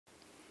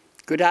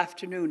Good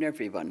afternoon,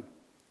 everyone.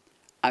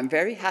 I'm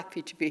very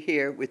happy to be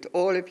here with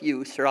all of you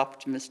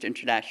Soroptimist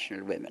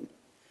International women.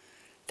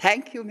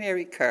 Thank you,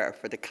 Mary Kerr,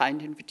 for the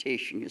kind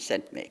invitation you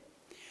sent me.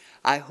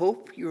 I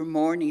hope your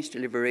morning's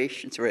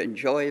deliberations were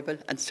enjoyable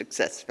and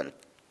successful.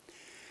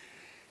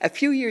 A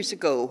few years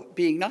ago,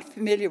 being not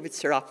familiar with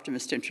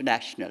Soroptimist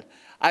International,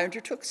 I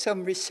undertook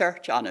some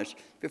research on it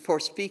before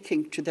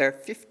speaking to their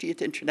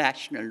 50th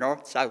International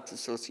North-South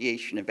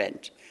Association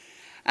event,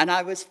 and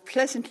I was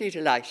pleasantly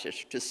delighted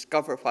to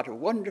discover what a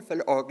wonderful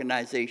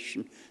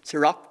organisation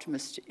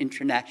Soroptimist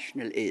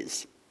International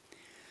is.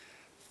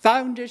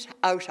 Founded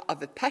out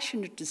of a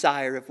passionate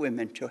desire of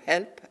women to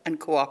help and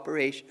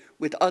cooperate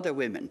with other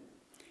women,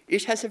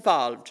 it has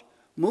evolved,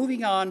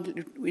 moving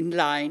on in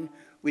line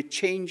with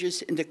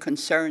changes in the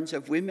concerns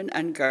of women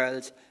and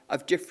girls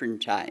of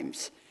different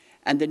times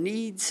and the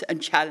needs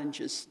and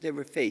challenges they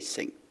were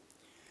facing.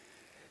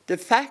 The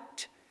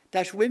fact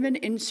that women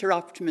in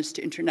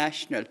Soroptimist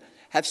International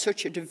have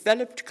such a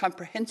developed,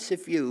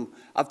 comprehensive view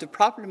of the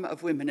problem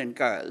of women and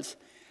girls,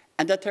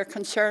 and that their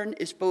concern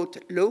is both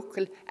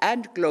local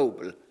and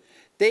global,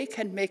 they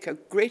can make a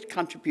great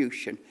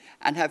contribution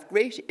and have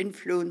great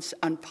influence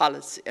on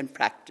policy and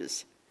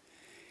practice.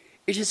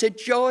 It is a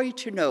joy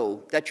to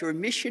know that your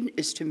mission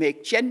is to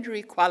make gender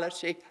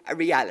equality a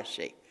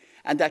reality,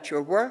 and that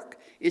your work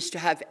is to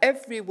have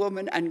every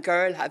woman and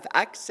girl have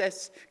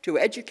access to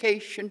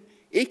education,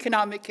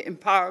 economic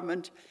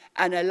empowerment,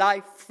 and a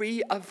life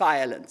free of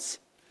violence.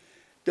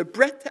 The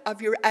breadth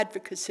of your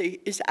advocacy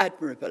is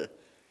admirable,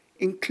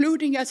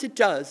 including as it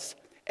does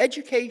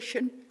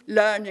education,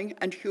 learning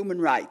and human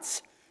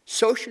rights,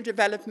 social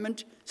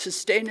development,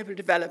 sustainable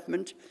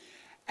development,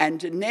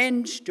 and an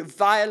end to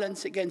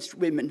violence against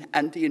women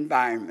and the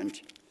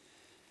environment.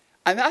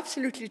 I'm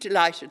absolutely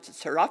delighted that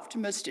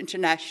Soroptimist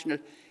International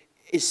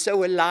is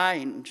so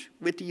aligned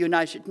with the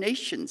United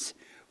Nations,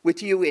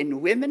 with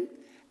UN Women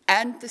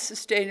and the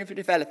Sustainable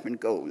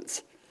Development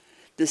Goals.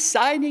 The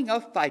signing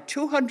up by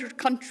 200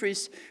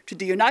 countries to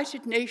the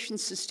United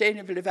Nations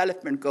Sustainable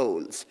Development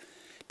Goals,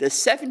 the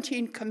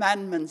 17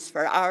 commandments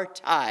for our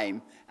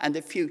time and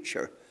the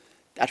future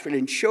that will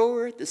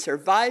ensure the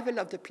survival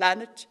of the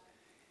planet,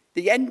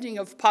 the ending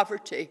of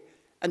poverty,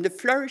 and the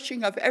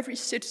flourishing of every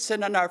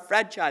citizen on our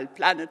fragile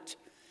planet,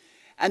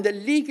 and the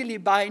legally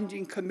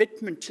binding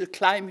commitment to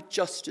climate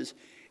justice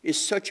is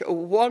such a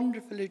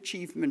wonderful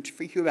achievement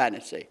for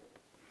humanity.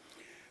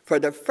 For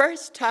the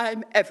first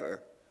time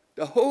ever,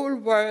 the whole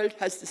world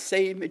has the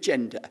same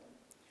agenda,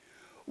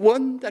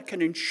 one that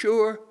can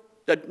ensure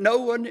that no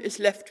one is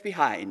left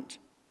behind.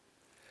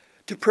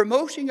 The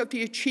promoting of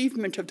the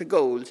achievement of the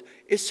goals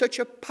is such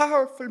a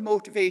powerful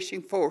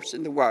motivating force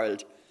in the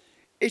world.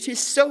 It is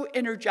so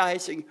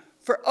energizing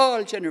for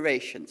all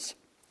generations.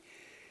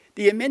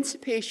 The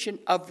emancipation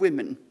of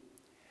women,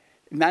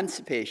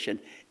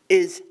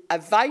 is a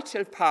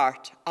vital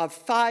part of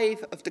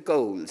 5 of the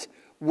goals.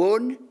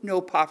 1,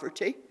 no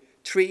poverty.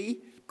 3,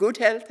 good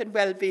health and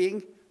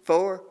well-being.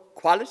 4,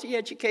 quality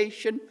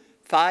education.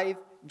 5,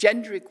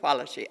 gender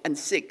equality. And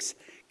 6,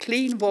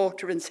 clean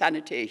water and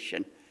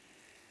sanitation.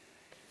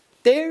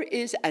 There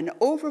is an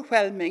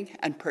overwhelming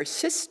and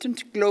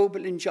persistent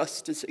global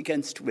injustice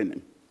against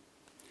women.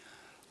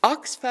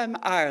 Oxfam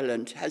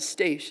Ireland has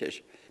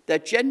stated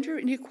that gender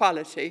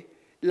inequality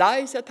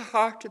lies at the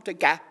heart of the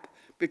gap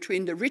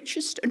between the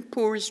richest and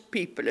poorest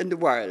people in the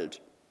world.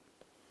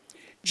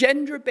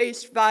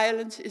 Gender-based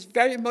violence is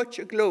very much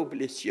a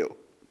global issue.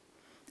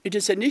 It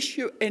is an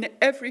issue in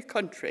every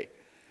country,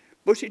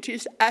 but it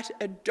is at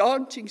a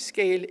daunting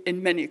scale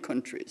in many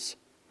countries.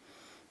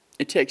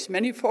 It takes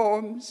many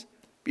forms,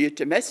 be it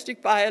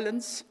domestic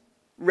violence,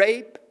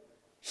 rape,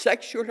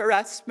 sexual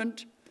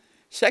harassment,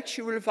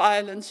 sexual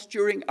violence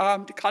during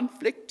armed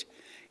conflict,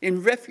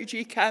 in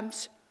refugee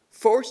camps,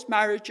 forced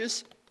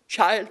marriages,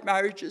 child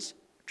marriages,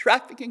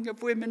 trafficking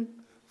of women,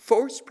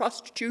 forced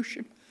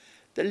prostitution.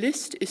 The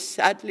list is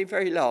sadly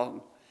very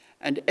long,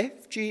 and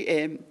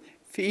FGM,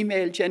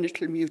 female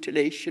genital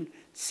mutilation,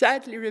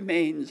 sadly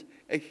remains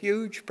a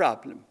huge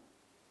problem.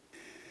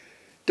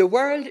 The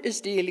world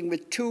is dealing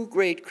with 2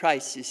 great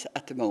crises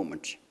at the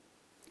moment.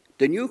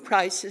 The new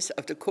crisis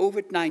of the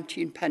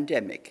COVID-19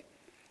 pandemic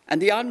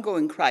and the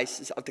ongoing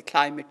crisis of the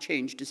climate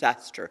change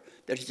disaster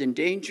that is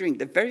endangering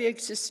the very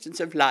existence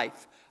of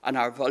life on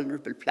our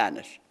vulnerable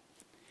planet.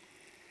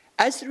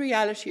 As the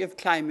reality of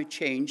climate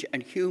change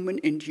and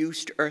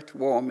human-induced earth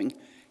warming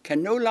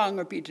can no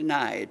longer be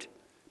denied,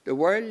 the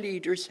world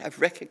leaders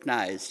have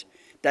recognized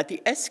that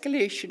the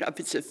escalation of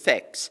its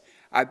effects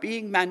are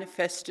being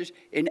manifested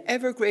in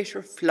ever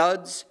greater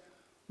floods,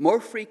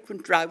 more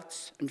frequent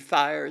droughts and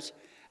fires,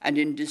 and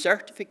in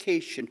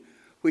desertification,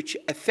 which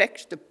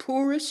affect the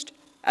poorest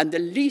and the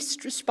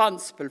least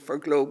responsible for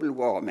global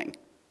warming.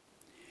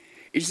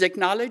 It is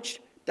acknowledged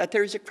that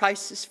there is a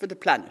crisis for the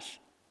planet.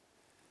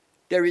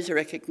 There is a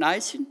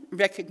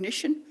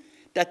recognition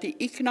that the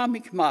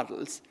economic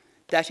models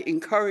that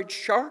encourage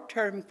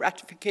short-term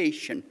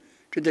gratification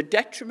to the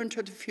detriment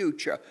of the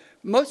future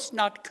must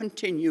not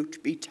continue to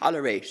be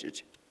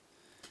tolerated.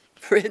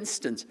 For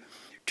instance,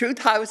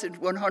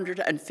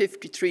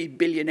 2,153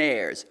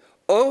 billionaires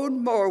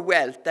own more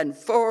wealth than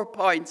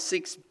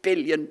 4.6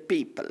 billion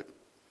people,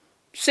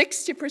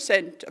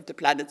 60% of the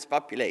planet's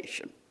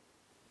population.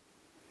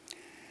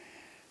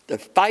 The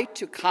fight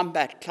to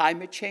combat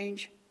climate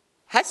change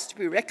has to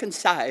be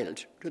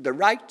reconciled to the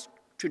right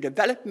to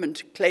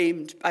development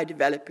claimed by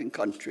developing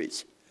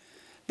countries,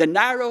 the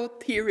narrow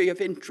theory of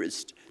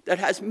interest that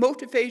has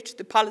motivated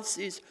the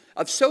policies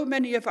of so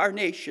many of our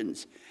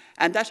nations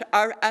and that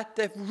are at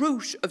the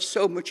root of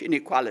so much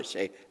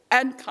inequality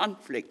and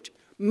conflict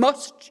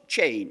must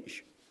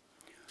change.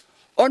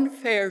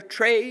 Unfair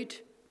trade,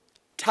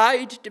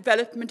 tied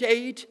development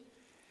aid,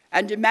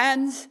 and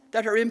demands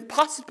that are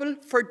impossible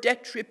for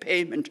debt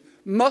repayment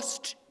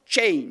must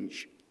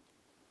change.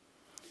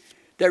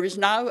 There is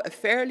now a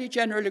fairly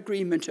general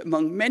agreement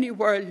among many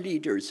world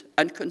leaders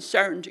and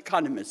concerned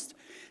economists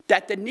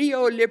that the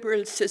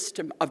neoliberal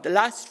system of the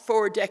last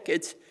 4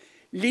 decades,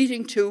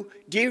 leading to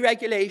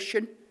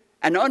deregulation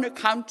and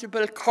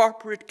unaccountable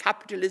corporate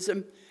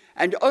capitalism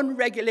and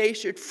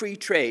unregulated free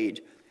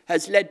trade,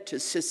 has led to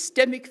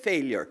systemic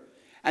failure,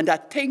 and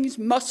that things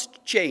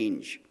must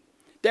change.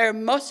 There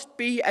must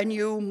be a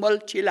new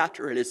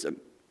multilateralism.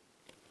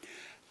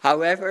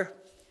 However,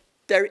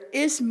 there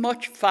is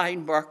much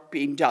fine work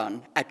being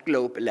done at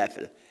global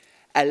level,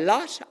 a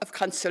lot of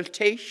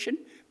consultation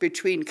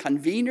between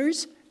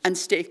conveners and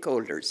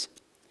stakeholders.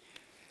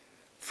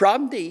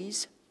 From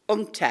these,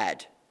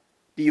 UNCTAD,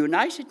 the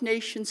United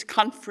Nations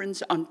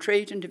Conference on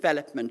Trade and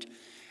Development,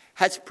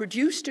 has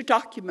produced a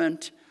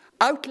document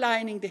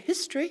outlining the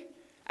history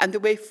and the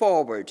way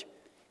forward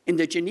in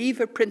the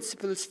Geneva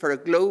Principles for a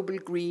Global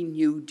Green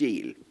New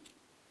Deal.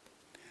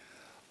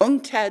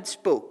 UNCTAD's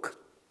book,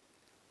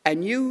 A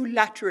New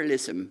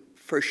Lateralism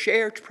for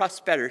Shared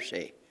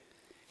Prosperity,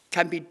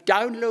 can be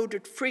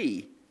downloaded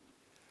free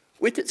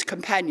with its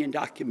companion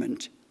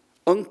document,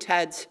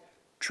 UNCTAD's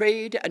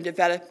Trade and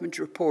Development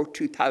Report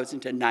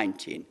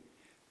 2019,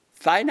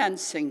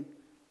 Financing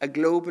a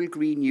Global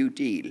Green New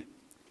Deal.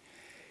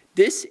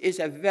 This is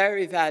a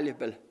very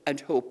valuable and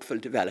hopeful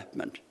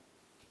development.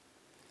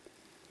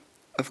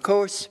 Of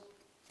course,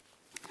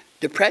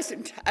 the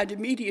present and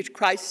immediate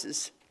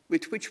crisis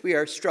with which we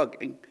are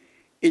struggling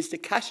is the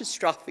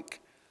catastrophe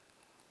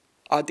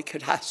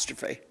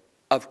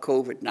of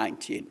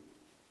COVID-19.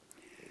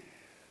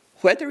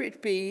 Whether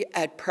it be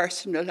at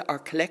personal or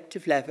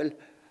collective level,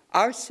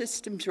 our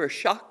systems were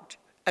shocked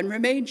and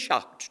remain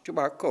shocked to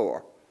our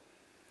core.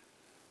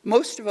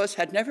 Most of us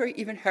had never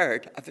even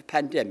heard of a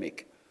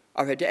pandemic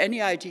or had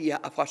any idea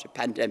of what a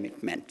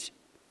pandemic meant.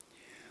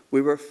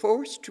 We were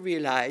forced to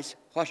realise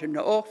what an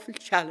awful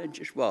challenge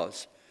it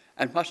was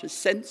and what a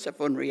sense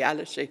of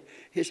unreality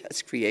it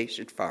has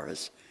created for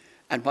us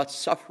and what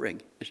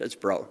suffering it has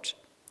brought.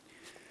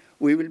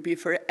 We will be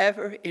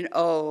forever in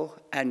awe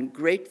and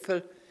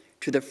grateful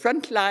to the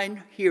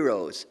frontline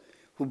heroes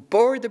who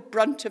bore the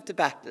brunt of the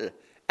battle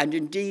and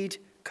indeed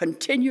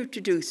continue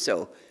to do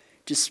so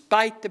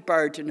despite the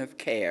burden of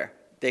care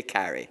they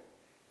carry,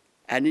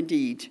 and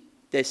indeed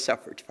they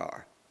suffered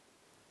for.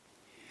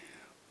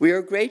 We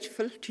are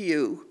grateful to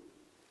you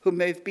who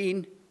may have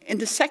been in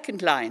the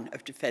second line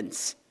of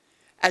defence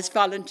as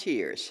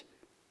volunteers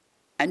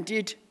and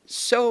did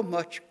so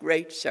much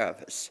great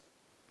service.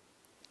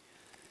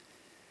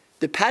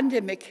 The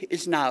pandemic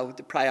is now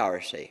the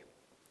priority.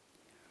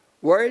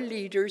 World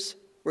leaders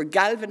were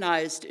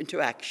galvanised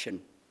into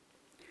action.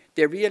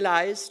 They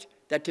realised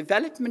that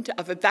development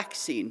of a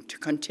vaccine to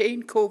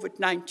contain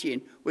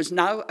COVID-19 was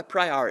now a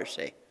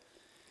priority.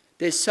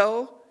 They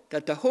saw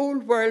that the whole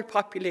world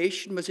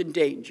population was in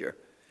danger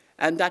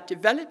and that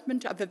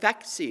development of a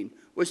vaccine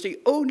was the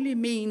only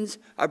means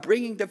of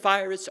bringing the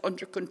virus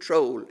under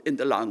control in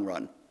the long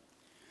run.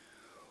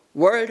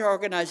 World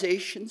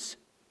organisations,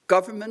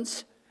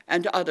 governments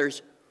and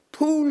others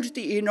pooled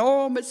the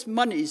enormous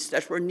monies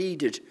that were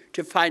needed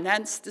to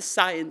finance the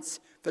science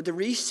for the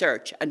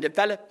research and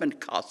development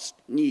costs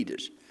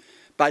needed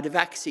by the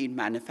vaccine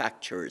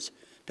manufacturers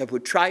that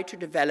would try to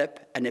develop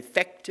an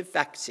effective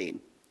vaccine.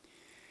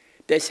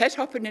 They set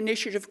up an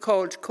initiative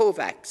called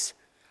COVAX,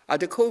 or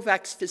the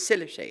COVAX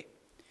Facility.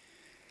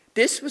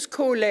 This was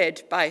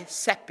co-led by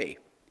CEPI,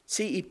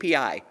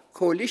 CEPI,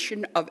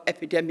 Coalition of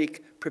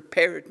Epidemic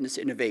Preparedness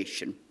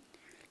Innovation,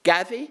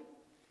 Gavi,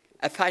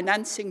 a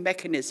financing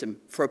mechanism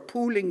for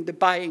pooling the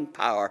buying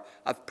power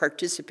of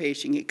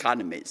participating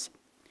economies.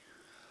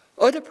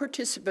 Other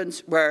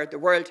participants were the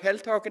World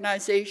Health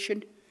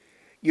Organization,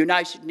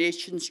 United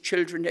Nations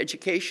Children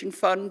Education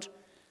Fund,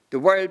 the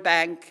World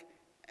Bank,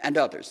 and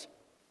others.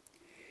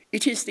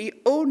 It is the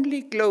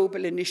only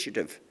global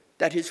initiative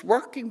that is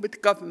working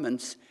with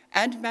governments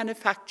and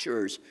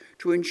manufacturers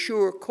to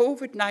ensure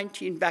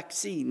COVID-19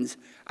 vaccines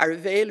are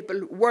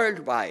available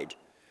worldwide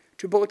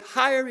to both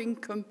higher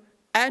income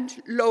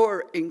and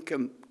lower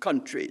income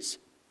countries.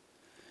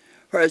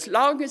 For as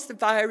long as the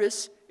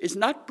virus is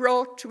not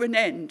brought to an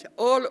end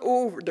all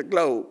over the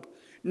globe,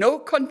 no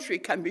country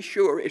can be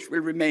sure it will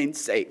remain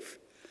safe.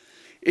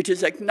 It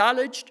is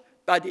acknowledged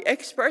by the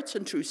experts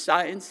and through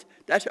science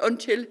that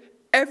until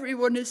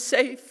everyone is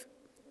safe,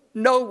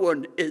 no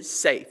one is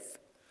safe.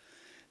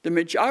 The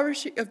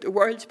majority of the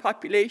world's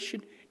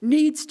population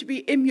needs to be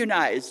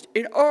immunized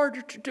in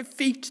order to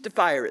defeat the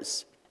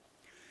virus.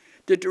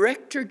 The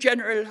Director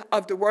General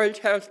of the World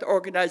Health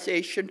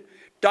Organization,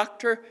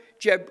 Dr.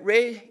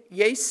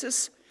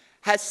 Ghebreyesus,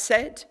 has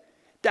said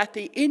that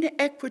the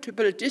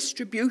inequitable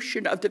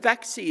distribution of the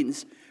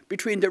vaccines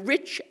between the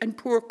rich and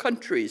poor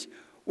countries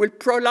will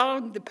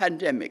prolong the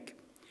pandemic.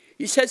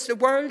 He says the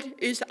world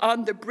is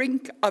on the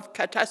brink of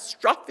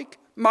catastrophic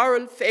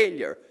moral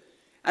failure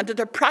and that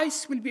the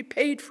price will be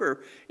paid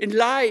for in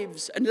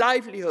lives and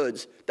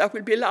livelihoods that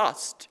will be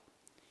lost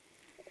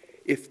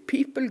if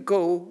people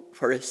go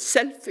for a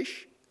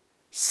selfish,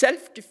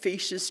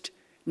 self-defeatist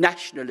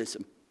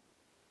nationalism.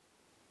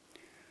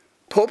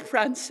 Pope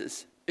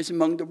Francis is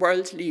among the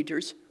world's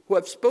leaders who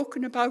have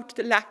spoken about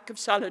the lack of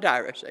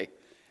solidarity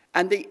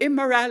and the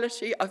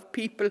immorality of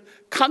people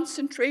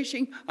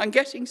concentrating on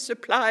getting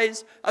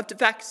supplies of the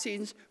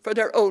vaccines for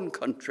their own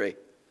country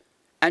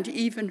and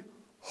even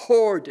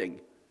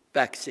hoarding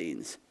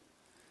vaccines.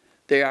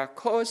 They are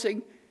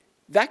causing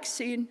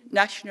vaccine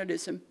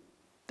nationalism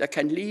that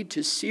can lead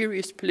to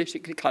serious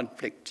political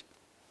conflict.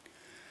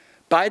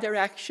 By their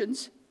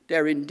actions,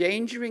 they're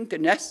endangering the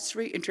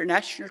necessary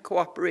international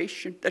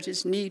cooperation that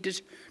is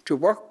needed to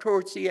work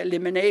towards the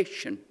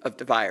elimination of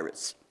the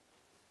virus.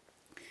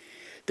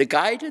 The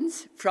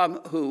guidance from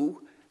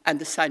WHO and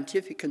the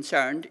scientific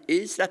concerned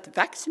is that the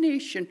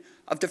vaccination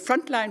of the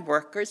frontline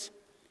workers,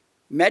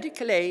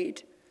 medical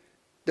aid,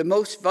 the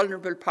most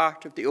vulnerable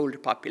part of the older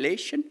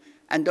population,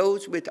 and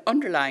those with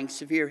underlying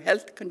severe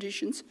health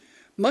conditions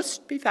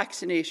must be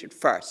vaccinated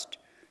first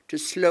to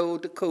slow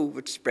the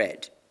COVID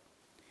spread.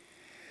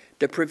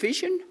 The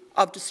provision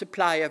of the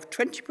supply of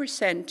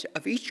 20%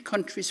 of each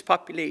country's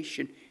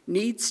population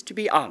needs to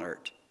be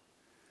honoured.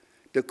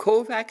 The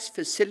COVAX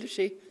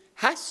facility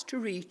has to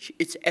reach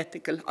its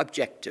ethical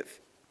objective.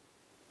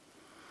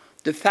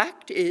 The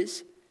fact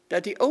is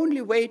that the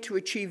only way to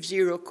achieve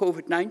zero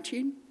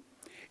COVID-19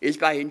 is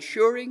by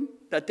ensuring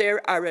that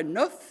there are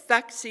enough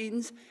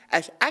vaccines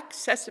at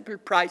accessible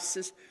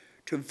prices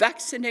to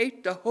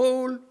vaccinate the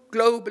whole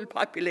global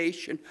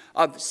population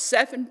of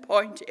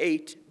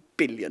 7.8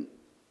 billion.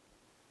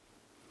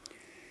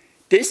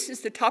 This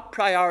is the top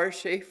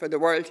priority for the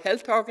World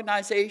Health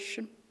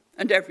Organization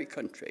and every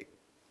country.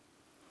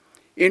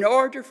 In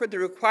order for the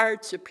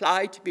required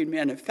supply to be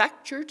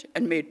manufactured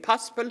and made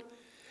possible,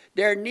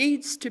 there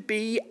needs to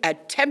be a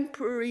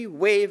temporary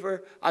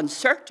waiver on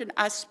certain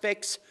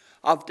aspects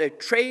of the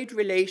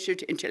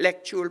Trade-Related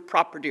Intellectual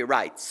Property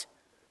Rights,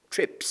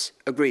 TRIPS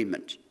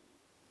agreement.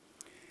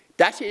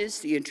 That is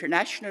the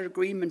International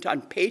Agreement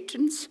on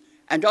Patents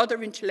and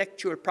Other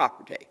Intellectual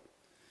Property.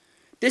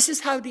 This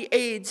is how the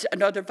AIDS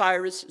and other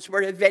viruses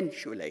were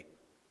eventually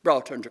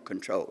brought under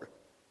control.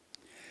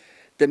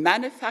 The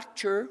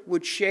manufacturer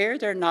would share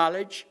their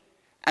knowledge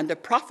and the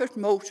profit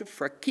motive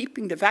for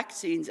keeping the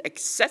vaccines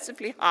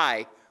excessively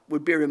high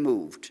would be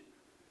removed.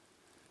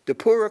 The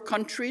poorer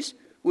countries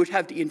would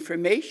have the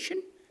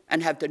information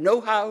and have the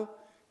know-how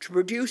to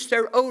produce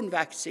their own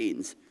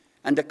vaccines,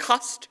 and the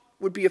cost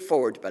would be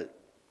affordable.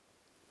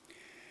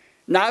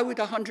 Now, with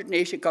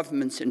 180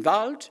 governments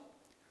involved,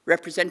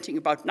 representing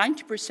about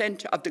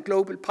 90% of the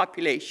global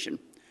population,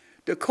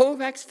 the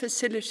COVAX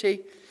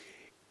facility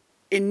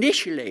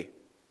initially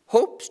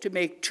hopes to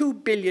make 2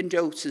 billion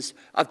doses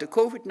of the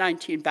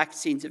COVID-19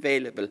 vaccines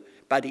available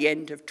by the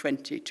end of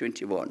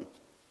 2021.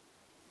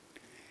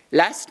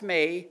 Last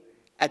May,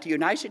 at the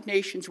United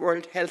Nations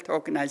World Health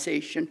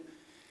Organization,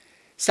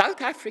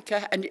 South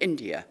Africa and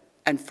India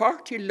and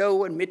 40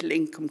 low and middle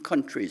income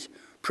countries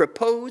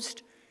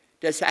proposed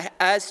that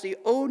as the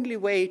only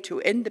way to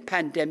end the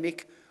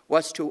pandemic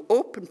was to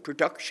open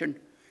production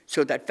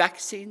so that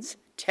vaccines,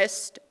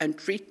 tests and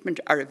treatment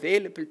are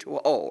available to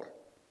all.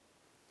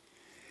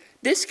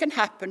 This can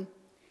happen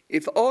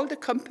if all the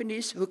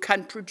companies who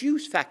can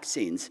produce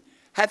vaccines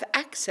have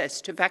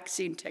access to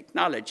vaccine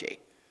technology,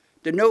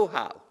 the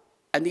know-how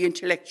and the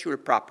intellectual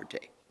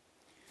property.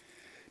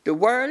 The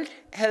World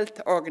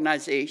Health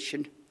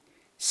Organization,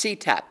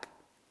 CTAP,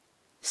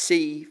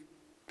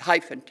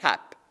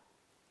 C-TAP,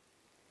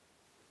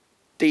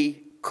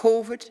 the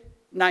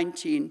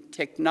COVID-19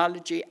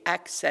 Technology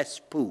Access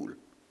Pool,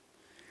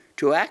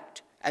 to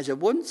act as a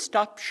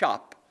one-stop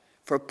shop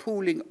for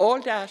pooling all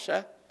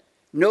data,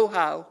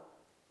 know-how,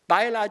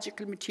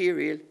 biological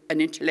material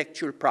and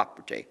intellectual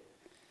property,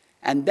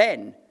 and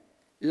then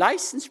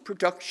license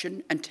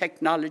production and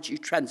technology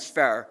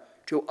transfer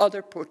to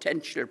other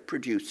potential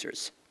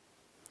producers.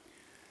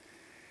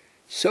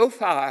 So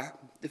far,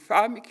 the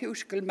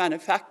pharmaceutical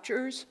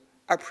manufacturers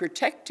are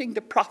protecting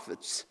the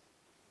profits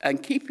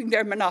and keeping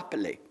their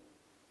monopoly,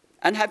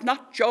 and have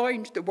not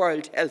joined the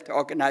World Health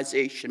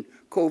Organization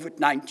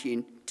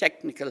COVID-19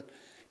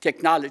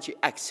 Technology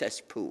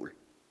Access Pool.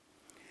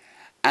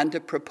 And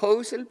the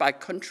proposal by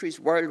countries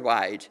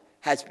worldwide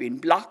has been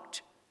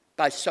blocked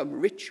by some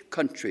rich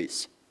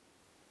countries.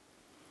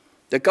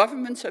 The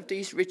governments of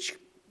these rich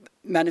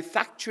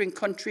manufacturing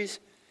countries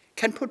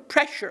can put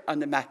pressure on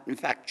the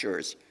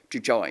manufacturers to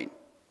join,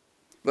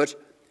 but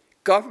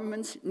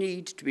governments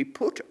need to be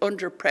put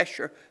under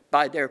pressure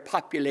by their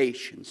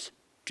populations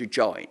to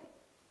join.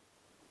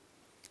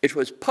 It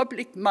was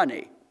public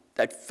money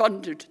that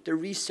funded the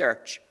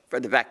research for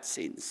the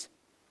vaccines.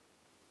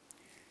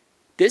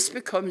 This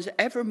becomes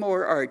ever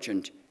more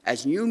urgent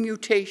as new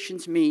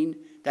mutations mean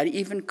that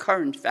even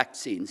current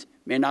vaccines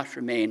may not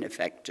remain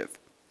effective.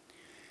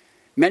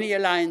 Many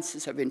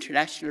alliances of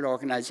international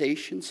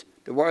organisations,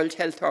 the World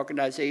Health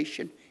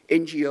Organization,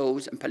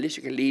 NGOs and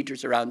political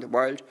leaders around the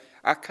world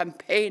are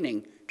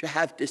campaigning to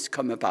have this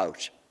come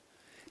about.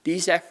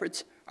 These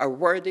efforts are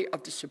worthy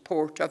of the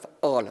support of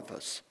all of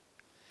us.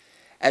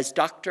 As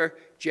Dr.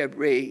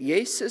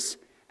 Ghebreyesus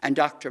and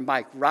Dr.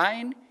 Mike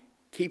Ryan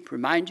keep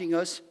reminding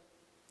us,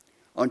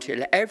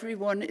 until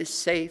everyone is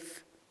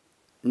safe,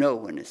 no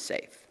one is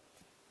safe.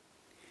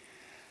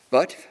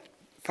 But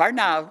for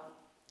now,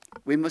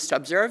 we must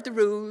observe the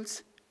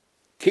rules,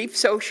 keep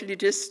socially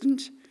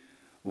distant,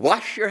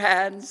 wash your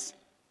hands,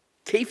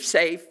 keep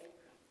safe,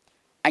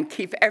 and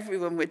keep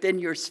everyone within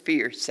your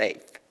sphere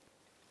safe.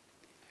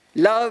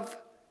 Love,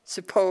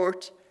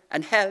 support,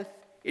 and help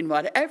in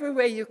whatever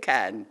way you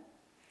can,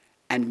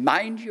 and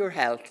mind your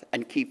health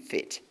and keep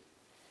fit.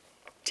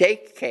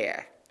 Take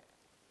care.